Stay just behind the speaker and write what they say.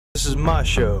This is my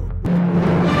show.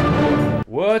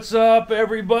 What's up,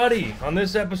 everybody? On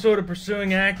this episode of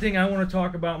Pursuing Acting, I want to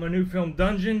talk about my new film,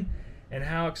 Dungeon, and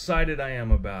how excited I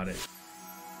am about it.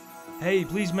 Hey,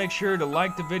 please make sure to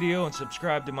like the video and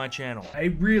subscribe to my channel. I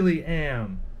really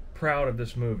am proud of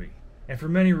this movie, and for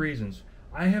many reasons.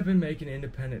 I have been making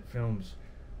independent films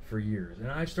for years,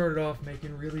 and I started off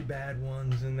making really bad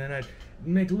ones, and then I'd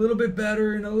make a little bit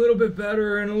better, and a little bit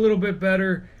better, and a little bit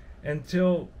better,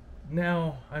 until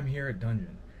now I'm here at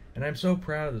Dungeon. And I'm so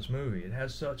proud of this movie. It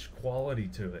has such quality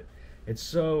to it. It's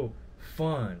so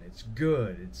fun. It's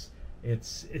good.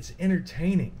 It's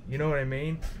entertaining. You know what I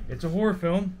mean? It's a horror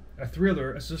film, a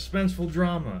thriller, a suspenseful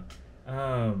drama.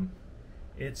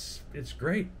 It's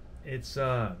great. It's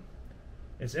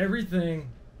everything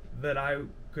that I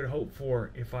could hope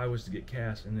for if I was to get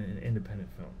cast in an independent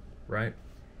film, right?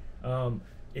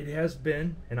 It has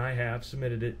been, and I have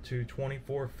submitted it to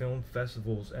 24 film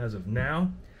festivals as of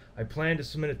now. I plan to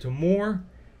submit it to more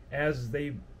as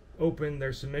they open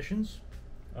their submissions.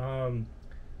 I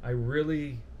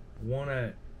really want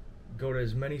to go to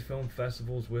as many film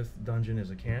festivals with Dungeon as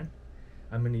I can.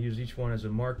 I'm going to use each one as a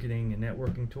marketing and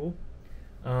networking tool.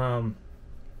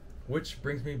 Which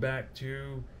brings me back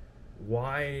to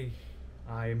why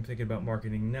I'm thinking about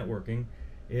marketing and networking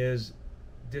is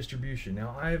distribution.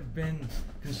 Now, I've been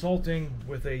consulting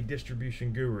with a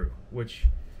distribution guru, which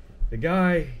the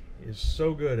guy is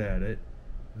so good at it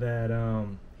that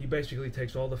he basically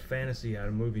takes all the fantasy out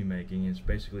of movie making. It's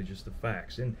basically just the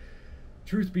facts. And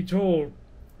truth be told,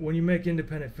 when you make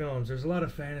independent films, there's a lot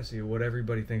of fantasy of what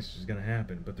everybody thinks is going to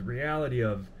happen, but the reality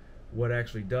of what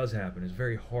actually does happen is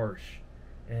very harsh,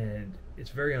 and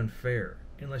it's very unfair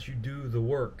unless you do the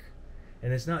work.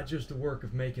 And it's not just the work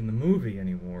of making the movie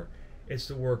anymore, it's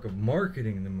the work of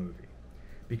marketing the movie.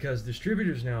 Because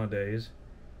distributors nowadays,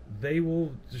 they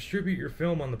will distribute your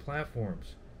film on the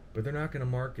platforms, but they're not going to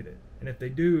market it. And if they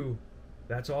do,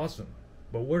 that's awesome.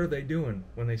 But what are they doing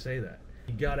when they say that?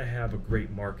 You got to have a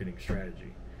great marketing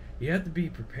strategy. You have to be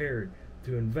prepared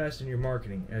to invest in your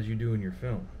marketing as you do in your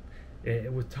film,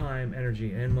 with time,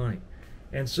 energy, and money.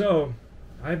 And so,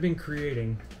 I've been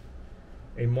creating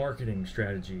a marketing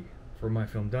strategy for my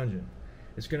film Dungeon.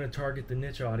 It's going to target the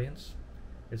niche audience.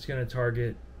 It's going to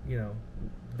target, you know,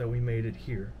 that we made it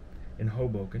here in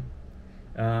Hoboken.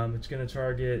 It's going to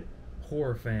target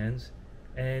horror fans,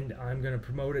 and I'm going to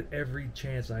promote it every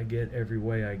chance I get, every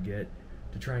way I get,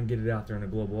 to try and get it out there in a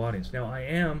global audience. Now, I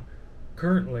have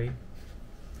a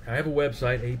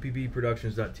website,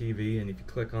 apbproductions.tv, and if you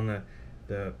click on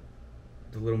the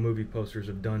little movie posters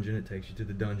of Dungeon, it takes you to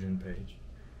the Dungeon page.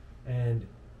 And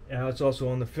it's also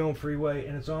on the Film Freeway,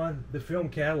 and it's on the Film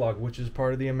Catalog, which is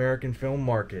part of the American film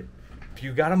market. If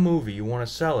you got a movie, you want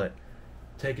to sell it,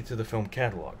 take it to the Film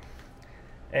Catalog.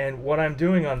 And what I'm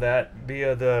doing on that,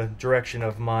 via the direction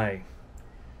of my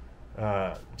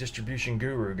distribution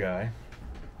guru guy,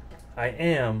 I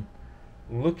am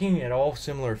looking at all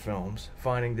similar films,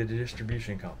 finding the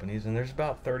distribution companies, and there's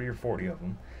about 30 or 40 of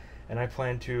them, and I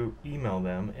plan to email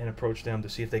them and approach them to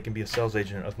see if they can be a sales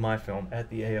agent of my film at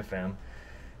the AFM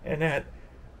and at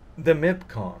the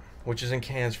MIPCOM, which is in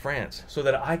Cannes, France, so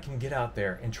that I can get out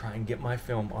there and try and get my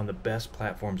film on the best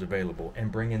platforms available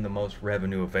and bring in the most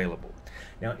revenue available.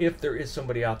 Now, if there is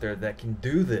somebody out there that can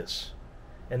do this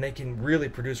and they can really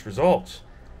produce results,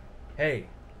 hey,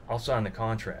 I'll sign the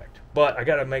contract. But I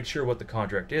got to make sure what the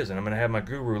contract is, and I'm going to have my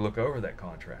guru look over that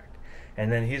contract.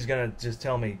 And then he's going to just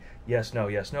tell me yes, no,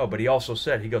 yes, no. But he also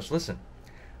said, he goes, listen,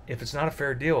 if it's not a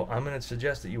fair deal, I'm going to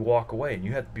suggest that you walk away, and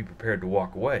you have to be prepared to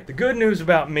walk away. The good news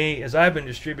about me is I've been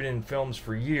distributing films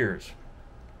for years.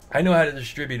 I know how to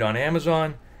distribute on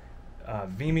Amazon,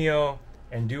 Vimeo,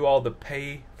 and do all the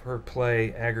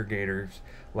pay-per-play aggregators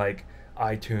like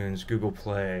iTunes, Google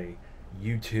Play,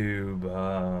 YouTube,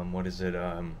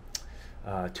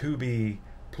 Tubi,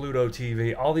 Pluto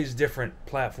TV, all these different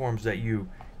platforms that you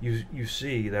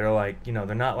see that are like, you know,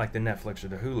 they're not like the Netflix or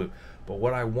the Hulu. But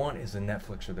what I want is the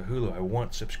Netflix or the Hulu. I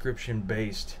want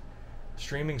subscription-based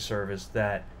streaming service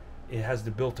that it has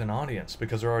the built-in audience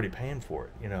because they're already paying for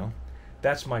it, you know.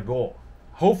 That's my goal.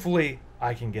 Hopefully,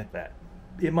 I can get that.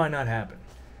 It might not happen,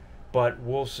 but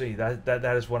we'll see.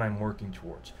 That is what I'm working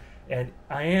towards. And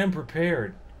I am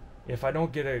prepared, if I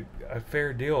don't get a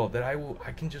fair deal, that I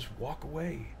can just walk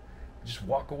away. Just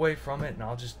walk away from it, and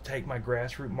I'll just take my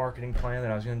grassroots marketing plan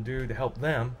that I was going to do to help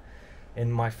them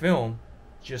in my film,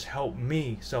 just help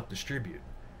me self-distribute.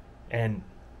 And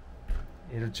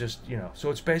it'll just, you know, so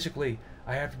it's basically,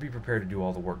 I have to be prepared to do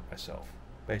all the work myself,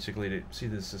 basically, to see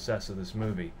the success of this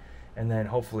movie, and then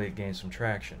hopefully it gains some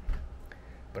traction.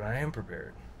 But I am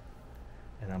prepared,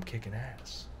 and I'm kicking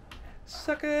ass.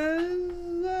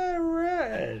 Suckers!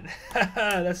 it.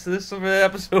 That's this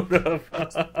episode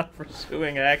of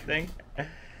Pursuing Acting.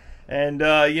 And,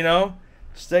 you know,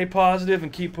 stay positive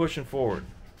and keep pushing forward.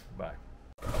 Bye.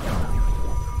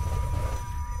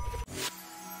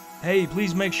 Hey,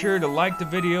 please make sure to like the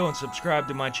video and subscribe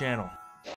to my channel.